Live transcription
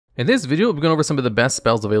In this video, we're going over some of the best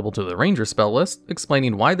spells available to the Ranger spell list,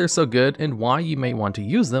 explaining why they're so good and why you may want to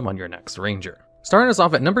use them on your next Ranger. Starting us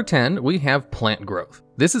off at number 10, we have Plant Growth.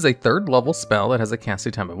 This is a 3rd level spell that has a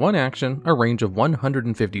casting time of 1 action, a range of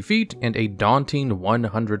 150 feet, and a daunting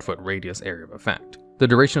 100-foot radius area of effect. The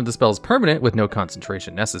duration of the spell is permanent with no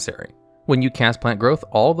concentration necessary. When you cast Plant Growth,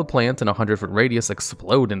 all the plants in a 100-foot radius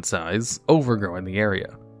explode in size, overgrowing the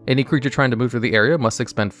area. Any creature trying to move through the area must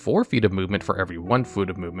expend 4 feet of movement for every 1 foot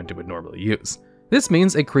of movement it would normally use. This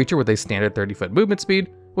means a creature with a standard 30-foot movement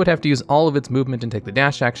speed would have to use all of its movement and take the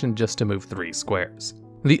dash action just to move 3 squares.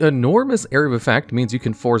 The enormous area of effect means you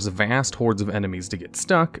can force vast hordes of enemies to get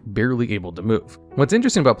stuck, barely able to move. What's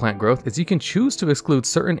interesting about Plant Growth is you can choose to exclude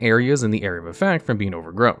certain areas in the area of effect from being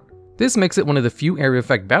overgrown. This makes it one of the few area of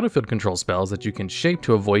effect battlefield control spells that you can shape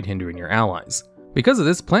to avoid hindering your allies. Because of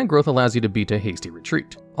this, Plant Growth allows you to beat a hasty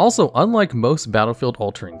retreat. Also, unlike most battlefield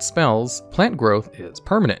altering spells, Plant Growth is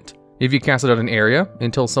permanent. If you cast it out an area,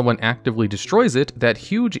 until someone actively destroys it, that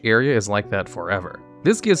huge area is like that forever.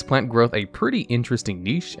 This gives Plant Growth a pretty interesting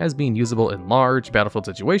niche as being usable in large battlefield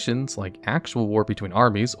situations like actual war between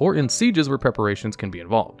armies or in sieges where preparations can be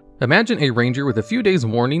involved. Imagine a ranger with a few days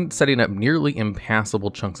warning setting up nearly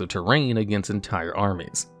impassable chunks of terrain against entire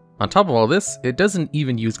armies. On top of all this, it doesn't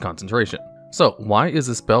even use concentration. So why is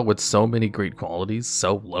a spell with so many great qualities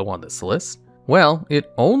so low on this list? Well,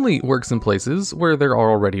 it only works in places where there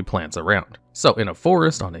are already plants around. So in a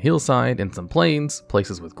forest, on a hillside, in some plains,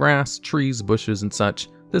 places with grass, trees, bushes, and such,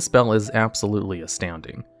 this spell is absolutely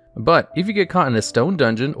astounding. But if you get caught in a stone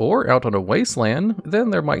dungeon or out on a wasteland, then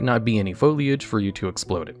there might not be any foliage for you to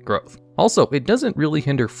explode in growth. Also, it doesn't really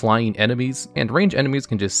hinder flying enemies, and ranged enemies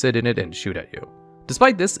can just sit in it and shoot at you.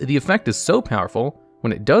 Despite this, the effect is so powerful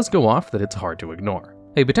when it does go off that it's hard to ignore.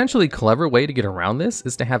 A potentially clever way to get around this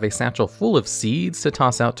is to have a satchel full of seeds to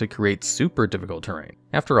toss out to create super difficult terrain.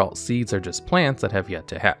 After all, seeds are just plants that have yet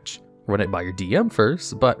to hatch. Run it by your DM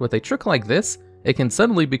first, but with a trick like this, it can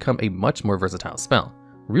suddenly become a much more versatile spell,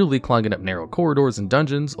 really clogging up narrow corridors and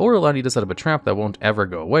dungeons or allowing you to set up a trap that won't ever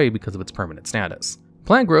go away because of its permanent status.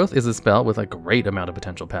 Plant Growth is a spell with a great amount of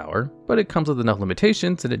potential power, but it comes with enough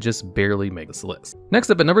limitations that it just barely makes the list. Next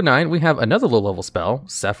up at number 9, we have another low-level spell,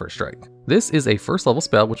 Zephyr Strike. This is a 1st level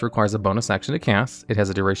spell which requires a bonus action to cast, it has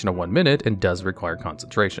a duration of 1 minute, and does require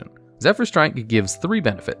concentration. Zephyr Strike gives 3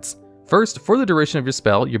 benefits. First, for the duration of your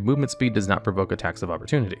spell, your movement speed does not provoke attacks of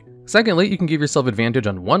opportunity. Secondly, you can give yourself advantage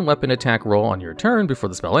on 1 weapon attack roll on your turn before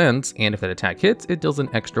the spell ends, and if that attack hits, it deals an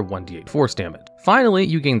extra 1d8 force damage. Finally,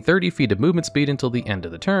 you gain 30 feet of movement speed until the end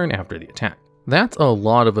of the turn after the attack. That's a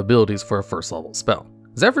lot of abilities for a 1st level spell.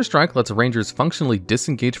 Zephyr Strike lets rangers functionally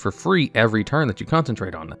disengage for free every turn that you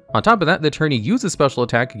concentrate on them. On top of that, the turn you use a special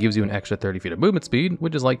attack gives you an extra 30 feet of movement speed,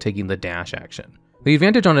 which is like taking the dash action. The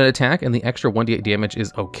advantage on an attack and the extra 1d8 damage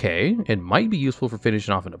is okay, it might be useful for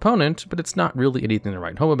finishing off an opponent, but it's not really anything to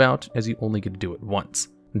write home about, as you only get to do it once.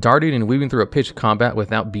 Darting and weaving through a pitched combat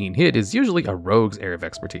without being hit is usually a rogue's area of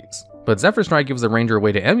expertise. But Zephyr Strike gives the ranger a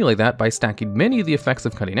way to emulate that by stacking many of the effects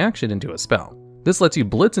of cutting action into a spell. This lets you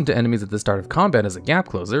blitz into enemies at the start of combat as a gap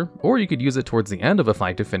closer, or you could use it towards the end of a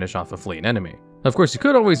fight to finish off a fleeing enemy. Of course, you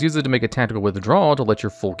could always use it to make a tactical withdrawal to let your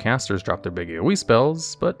full casters drop their big AoE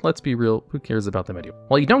spells, but let's be real, who cares about them anyway?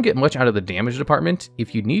 While you don't get much out of the damage department,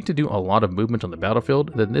 if you need to do a lot of movement on the battlefield,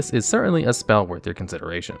 then this is certainly a spell worth your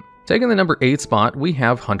consideration. Taking the number 8 spot, we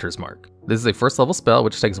have Hunter's Mark. This is a 1st level spell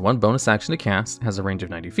which takes 1 bonus action to cast, has a range of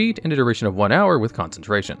 90 feet, and a duration of 1 hour with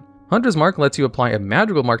concentration. Hunter's Mark lets you apply a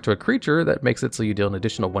magical mark to a creature that makes it so you deal an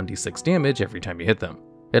additional 1d6 damage every time you hit them.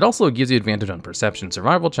 It also gives you advantage on perception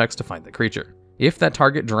survival checks to find the creature. If that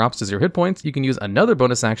target drops to 0 hit points, you can use another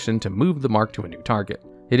bonus action to move the mark to a new target.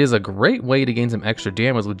 It is a great way to gain some extra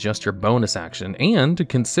damage with just your bonus action, and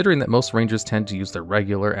considering that most rangers tend to use their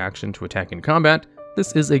regular action to attack in combat,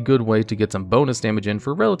 this is a good way to get some bonus damage in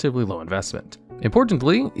for relatively low investment.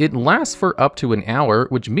 Importantly, it lasts for up to an hour,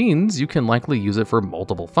 which means you can likely use it for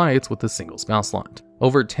multiple fights with a single spell slot.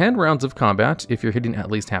 Over 10 rounds of combat, if you're hitting at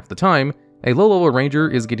least half the time, a low-level ranger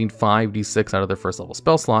is getting 5d6 out of their 1st level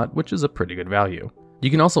spell slot, which is a pretty good value. You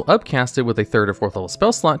can also upcast it with a 3rd or 4th level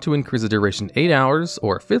spell slot to increase the duration to 8 hours,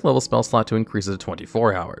 or a 5th level spell slot to increase it to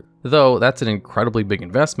 24 hours. Though that's an incredibly big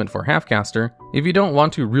investment for a half-caster. If you don't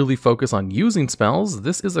want to really focus on using spells,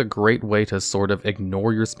 this is a great way to sort of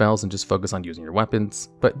ignore your spells and just focus on using your weapons.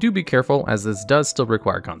 But do be careful, as this does still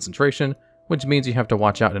require concentration, which means you have to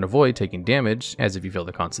watch out and avoid taking damage, as if you fail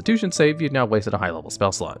the Constitution save, you've now wasted a high-level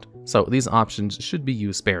spell slot. So these options should be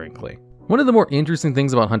used sparingly. One of the more interesting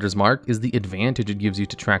things about Hunter's Mark is the advantage it gives you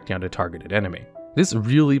to track down a targeted enemy. This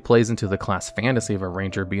really plays into the class fantasy of a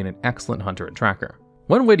ranger being an excellent hunter and tracker.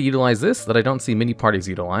 One way to utilize this that I don't see many parties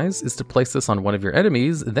utilize is to place this on one of your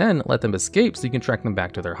enemies, then let them escape so you can track them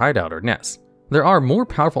back to their hideout or nest. There are more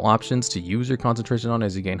powerful options to use your concentration on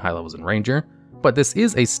as you gain high levels in Ranger, but this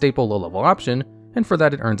is a staple low-level option, and for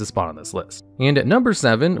that it earns a spot on this list. And at number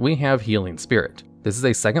 7, we have Healing Spirit. This is a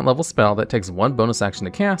 2nd level spell that takes 1 bonus action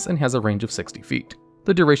to cast and has a range of 60 feet.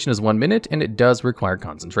 The duration is 1 minute and it does require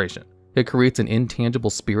concentration. It creates an intangible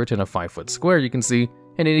spirit in a 5-foot square you can see,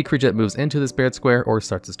 and any creature that moves into the spirit square or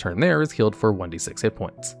starts its turn there is healed for 1d6 hit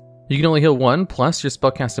points. You can only heal 1 plus your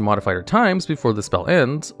spellcasting modifier times before the spell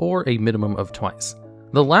ends, or a minimum of twice.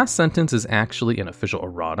 The last sentence is actually an official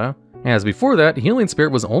errata, as before that, Healing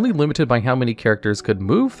Spirit was only limited by how many characters could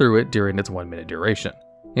move through it during its 1 minute duration.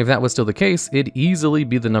 If that was still the case, it'd easily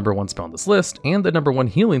be the number 1 spell on this list and the number 1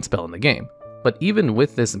 healing spell in the game. But even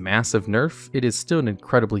with this massive nerf, it is still an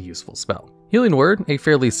incredibly useful spell. Healing Word, a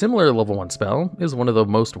fairly similar level 1 spell, is one of the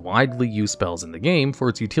most widely used spells in the game for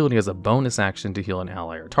its utility as a bonus action to heal an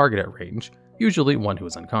ally or target at range, usually one who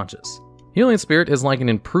is unconscious. Healing Spirit is like an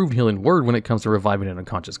improved Healing Word when it comes to reviving an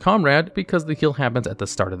unconscious comrade because the heal happens at the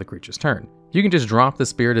start of the creature's turn. You can just drop the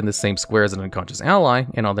spirit in the same square as an unconscious ally,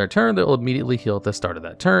 and on their turn they'll immediately heal at the start of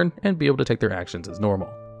that turn and be able to take their actions as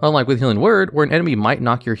normal. Unlike with Healing Word, where an enemy might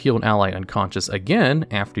knock your healed ally unconscious again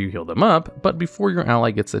after you heal them up, but before your ally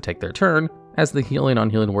gets to take their turn, as the healing on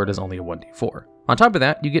Healing Word is only a 1d4. On top of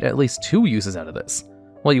that, you get at least 2 uses out of this.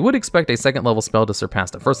 While you would expect a 2nd level spell to surpass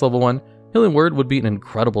the 1st level one, Healing Word would be an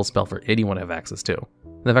incredible spell for anyone to have access to.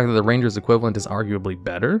 The fact that the Ranger's equivalent is arguably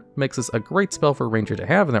better makes this a great spell for a Ranger to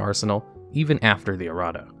have in their arsenal, even after the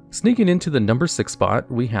errata. Sneaking into the number 6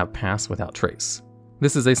 spot, we have Pass Without Trace.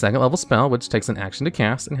 This is a 2nd level spell which takes an action to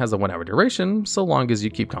cast and has a 1 hour duration, so long as you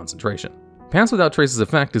keep concentration. Pass Without Trace's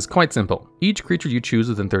effect is quite simple. Each creature you choose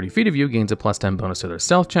within 30 feet of you gains a +10 bonus to their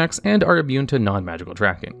stealth checks and are immune to non-magical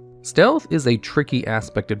tracking. Stealth is a tricky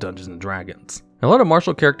aspect of Dungeons & Dragons. A lot of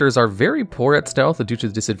martial characters are very poor at stealth due to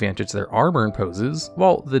the disadvantage their armor imposes,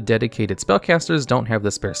 while the dedicated spellcasters don't have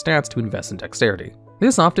the spare stats to invest in dexterity.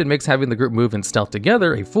 This often makes having the group move in stealth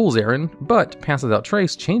together a fool's errand, but Pass Without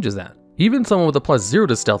Trace changes that. Even someone with a +0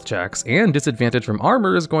 to stealth checks and disadvantage from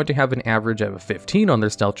armor is going to have an average of a 15 on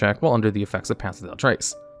their stealth check while under the effects of Pass Without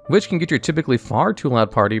Trace, which can get your typically far too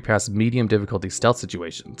loud party past medium difficulty stealth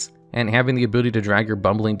situations, and having the ability to drag your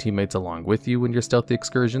bumbling teammates along with you in your stealthy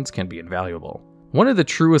excursions can be invaluable. One of the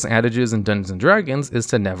truest adages in Dungeons & Dragons is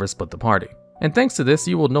to never split the party, and thanks to this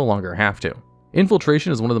you will no longer have to.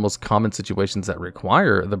 Infiltration is one of the most common situations that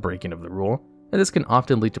require the breaking of the rule, and this can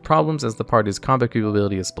often lead to problems as the party's combat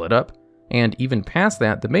capability is split up, and even past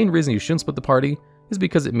that, the main reason you shouldn't split the party is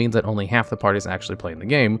because it means that only half the party is actually playing the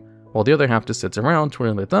game, while the other half just sits around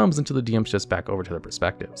twiddling their thumbs until the DM shifts back over to their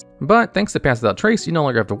perspectives. But thanks to Pass Without Trace, you no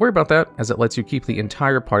longer have to worry about that, as it lets you keep the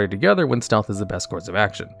entire party together when stealth is the best course of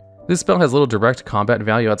action. This spell has little direct combat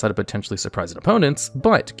value outside of potentially surprising opponents,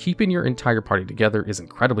 but keeping your entire party together is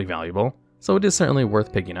incredibly valuable, so it is certainly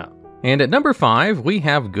worth picking up. And at number 5, we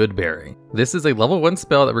have Goodberry. This is a level 1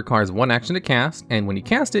 spell that requires 1 action to cast, and when you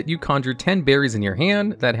cast it, you conjure 10 berries in your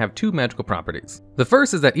hand that have 2 magical properties. The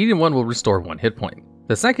first is that eating one will restore 1 hit point.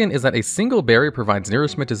 The second is that a single berry provides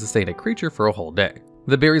nourishment to sustain a creature for a whole day.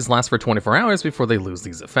 The berries last for 24 hours before they lose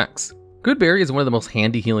these effects. Goodberry is one of the most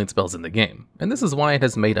handy healing spells in the game, and this is why it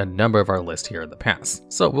has made a number of our list here in the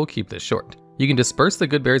past, so we'll keep this short. You can disperse the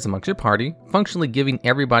Goodberries amongst your party, functionally giving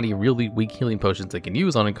everybody really weak healing potions they can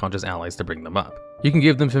use on unconscious allies to bring them up. You can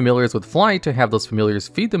give them familiars with flight to have those familiars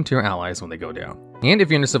feed them to your allies when they go down. And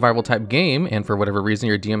if you're in a survival type game and for whatever reason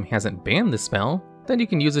your DM hasn't banned this spell, then you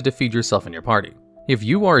can use it to feed yourself and your party. If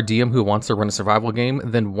you are a DM who wants to run a survival game,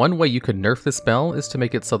 then one way you could nerf this spell is to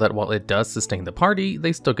make it so that while it does sustain the party,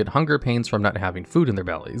 they still get hunger pains from not having food in their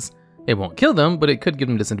bellies. It won't kill them, but it could give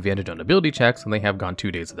them disadvantage on ability checks when they have gone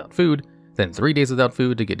 2 days without food, then 3 days without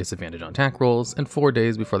food to get disadvantage on attack rolls, and 4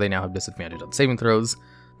 days before they now have disadvantage on saving throws.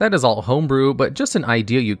 That is all homebrew, but just an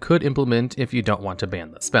idea you could implement if you don't want to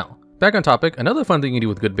ban the spell. Back on topic, another fun thing you can do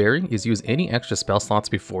with Goodberry is use any extra spell slots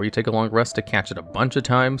before you take a long rest to catch it a bunch of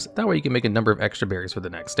times, that way you can make a number of extra berries for the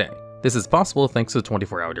next day. This is possible thanks to the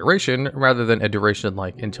 24-hour duration, rather than a duration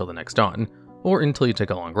like until the next dawn, or until you take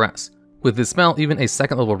a long rest. With this spell, even a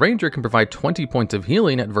 2nd level ranger can provide 20 points of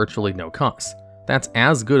healing at virtually no cost. That's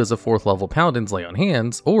as good as a 4th level paladin's lay on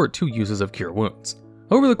hands, or 2 uses of cure wounds.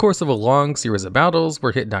 Over the course of a long series of battles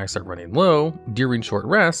where hit dice are running low, during short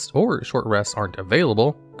rests, or short rests aren't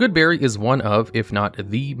available, Goodberry is one of, if not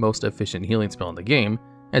the most efficient healing spell in the game,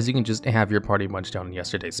 as you can just have your party munch down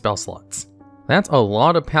yesterday's spell slots. That's a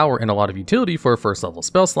lot of power and a lot of utility for a 1st level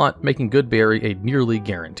spell slot, making Goodberry a nearly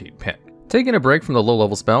guaranteed pick. Taking a break from the low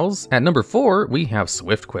level spells, at number 4 we have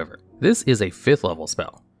Swift Quiver. This is a 5th level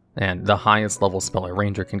spell, and the highest level spell a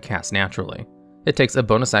ranger can cast naturally. It takes a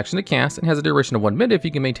bonus action to cast and has a duration of 1 minute if you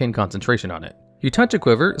can maintain concentration on it. You touch a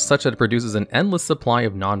quiver such that it produces an endless supply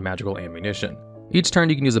of non-magical ammunition. Each turn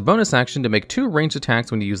you can use a bonus action to make 2 ranged attacks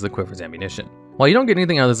when you use the quiver's ammunition. While you don't get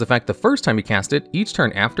anything out of this effect the first time you cast it, each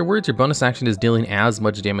turn afterwards your bonus action is dealing as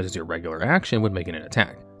much damage as your regular action when making an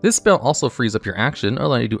attack. This spell also frees up your action,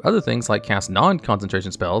 allowing you to do other things like cast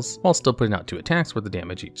non-concentration spells while still putting out 2 attacks worth of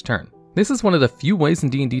damage each turn. This is one of the few ways in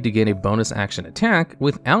D&D to gain a bonus action attack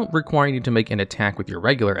without requiring you to make an attack with your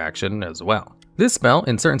regular action as well. This spell,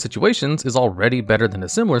 in certain situations, is already better than a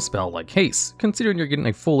similar spell like Haste, considering you're getting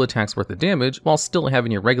a full attack's worth of damage while still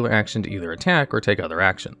having your regular action to either attack or take other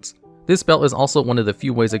actions. This spell is also one of the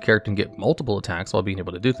few ways a character can get multiple attacks while being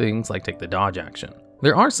able to do things like take the dodge action.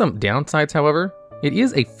 There are some downsides, however. It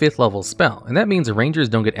is a 5th level spell, and that means rangers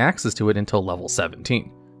don't get access to it until level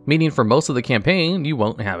 17. Meaning for most of the campaign, you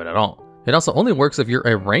won't have it at all. It also only works if you're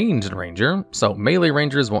a ranged ranger, so melee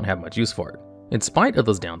rangers won't have much use for it. In spite of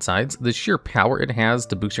those downsides, the sheer power it has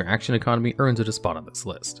to boost your action economy earns it a spot on this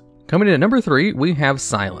list. Coming in at number 3, we have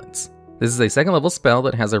Silence. This is a 2nd level spell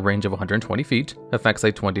that has a range of 120 feet, affects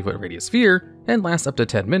a 20-foot radius sphere, and lasts up to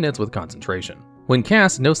 10 minutes with concentration. When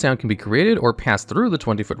cast, no sound can be created or pass through the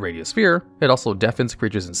 20-foot radius sphere. It also deafens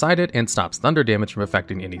creatures inside it and stops thunder damage from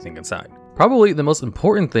affecting anything inside. Probably the most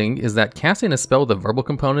important thing is that casting a spell with a verbal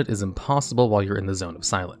component is impossible while you're in the zone of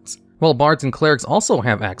silence. While bards and clerics also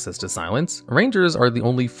have access to silence, rangers are the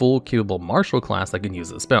only full capable martial class that can use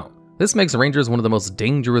the spell. This makes rangers one of the most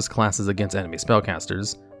dangerous classes against enemy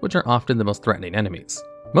spellcasters, which are often the most threatening enemies.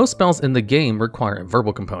 Most spells in the game require a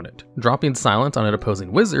verbal component. Dropping silence on an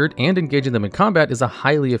opposing wizard and engaging them in combat is a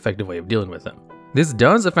highly effective way of dealing with them. This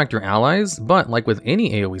does affect your allies, but like with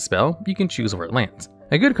any AoE spell, you can choose where it lands.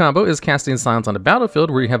 A good combo is casting silence on a battlefield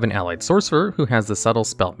where you have an allied sorcerer who has the subtle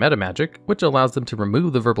spell meta magic, which allows them to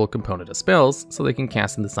remove the verbal component of spells so they can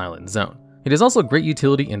cast in the silent zone. It is also great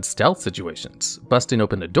utility in stealth situations. Busting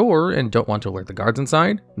open a door and don't want to alert the guards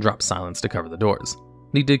inside, drop silence to cover the doors.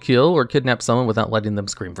 Need to kill or kidnap someone without letting them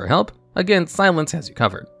scream for help? Again, silence has you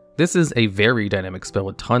covered. This is a very dynamic spell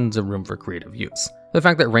with tons of room for creative use. The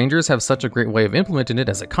fact that rangers have such a great way of implementing it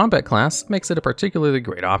as a combat class makes it a particularly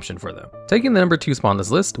great option for them. Taking the number 2 spot on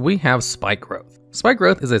this list, we have Spike Growth. Spike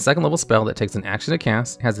Growth is a 2nd level spell that takes an action to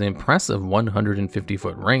cast, has an impressive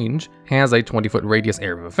 150-foot range, has a 20-foot radius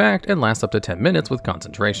area of effect, and lasts up to 10 minutes with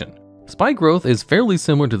concentration. Spike Growth is fairly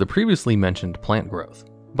similar to the previously mentioned Plant Growth,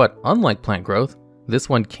 but unlike Plant Growth, this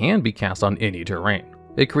one can be cast on any terrain.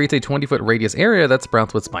 It creates a 20-foot radius area that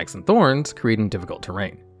sprouts with spikes and thorns, creating difficult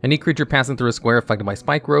terrain. Any creature passing through a square affected by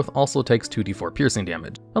Spike Growth also takes 2d4 piercing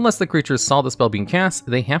damage. Unless the creature saw the spell being cast,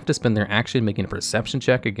 they have to spend their action making a perception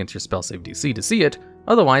check against your spell save DC to see it,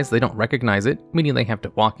 otherwise they don't recognize it, meaning they have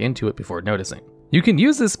to walk into it before noticing. You can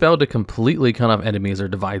use this spell to completely cut off enemies or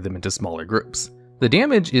divide them into smaller groups. The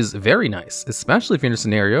damage is very nice, especially if you're in a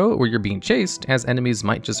scenario where you're being chased, as enemies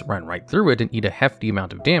might just run right through it and eat a hefty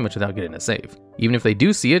amount of damage without getting a save. Even if they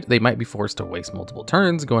do see it, they might be forced to waste multiple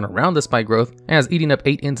turns going around the Spike Growth, as eating up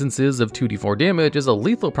 8 instances of 2d4 damage is a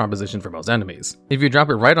lethal proposition for most enemies. If you drop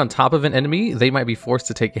it right on top of an enemy, they might be forced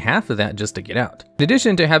to take half of that just to get out, in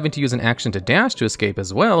addition to having to use an action to dash to escape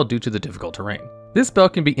as well due to the difficult terrain. This spell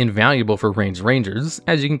can be invaluable for ranged rangers,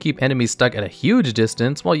 as you can keep enemies stuck at a huge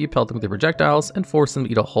distance while you pelt them with your projectiles and force them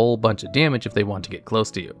to eat a whole bunch of damage if they want to get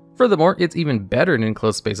close to you. Furthermore, it's even better in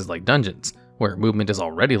enclosed spaces like dungeons, where movement is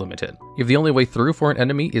already limited. If the only way through for an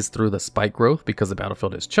enemy is through the Spike Growth because the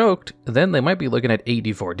battlefield is choked, then they might be looking at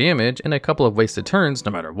 8d4 damage and a couple of wasted turns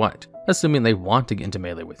no matter what, assuming they want to get into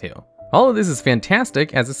melee with you. All of this is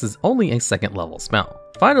fantastic, as this is only a 2nd level spell.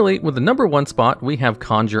 Finally, with the number 1 spot, we have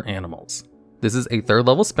Conjure Animals. This is a 3rd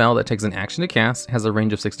level spell that takes an action to cast, has a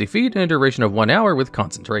range of 60 feet, and a duration of 1 hour with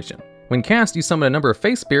concentration. When cast, you summon a number of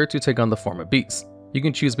face spirits who take on the form of beasts. You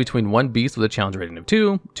can choose between 1 beast with a challenge rating of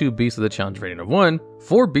 2, 2 beasts with a challenge rating of 1,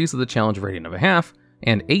 4 beasts with a challenge rating of a half,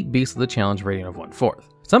 and 8 beasts with a challenge rating of 1/4.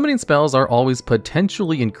 Summoning spells are always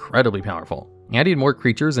potentially incredibly powerful. Adding more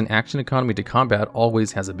creatures and action economy to combat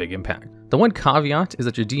always has a big impact. The one caveat is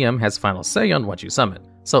that your DM has final say on what you summon,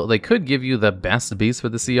 so they could give you the best beast for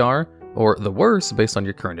the CR, or the worst based on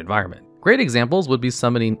your current environment. Great examples would be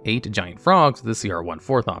summoning 8 giant frogs with the CR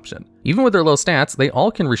 1/4 option. Even with their low stats, they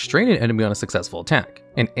all can restrain an enemy on a successful attack,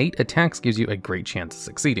 and 8 attacks gives you a great chance of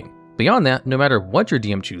succeeding. Beyond that, no matter what your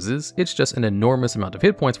DM chooses, it's just an enormous amount of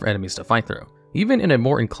hit points for enemies to fight through. Even in a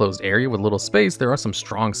more enclosed area with little space, there are some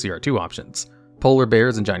strong CR2 options. Polar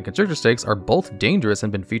bears and giant constrictor snakes are both dangerous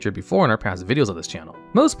and been featured before in our past videos of this channel.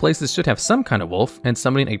 Most places should have some kind of wolf, and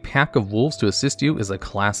summoning a pack of wolves to assist you is a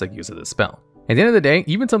classic use of this spell. At the end of the day,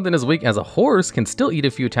 even something as weak as a horse can still eat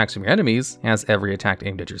a few attacks from your enemies, as every attack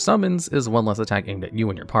aimed at your summons is one less attack aimed at you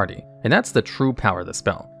and your party. And that's the true power of the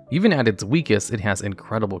spell. Even at its weakest, it has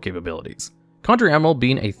incredible capabilities. Conjure Animal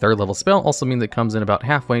being a 3rd level spell also means it comes in about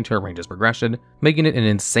halfway into a ranger's progression, making it an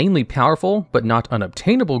insanely powerful but not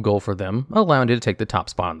unobtainable goal for them, allowing it to take the top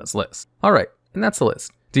spot on this list. Alright, and that's the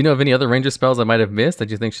list. Do you know of any other ranger spells I might have missed that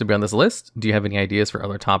you think should be on this list? Do you have any ideas for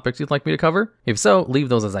other topics you'd like me to cover? If so, leave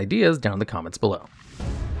those as ideas down in the comments below.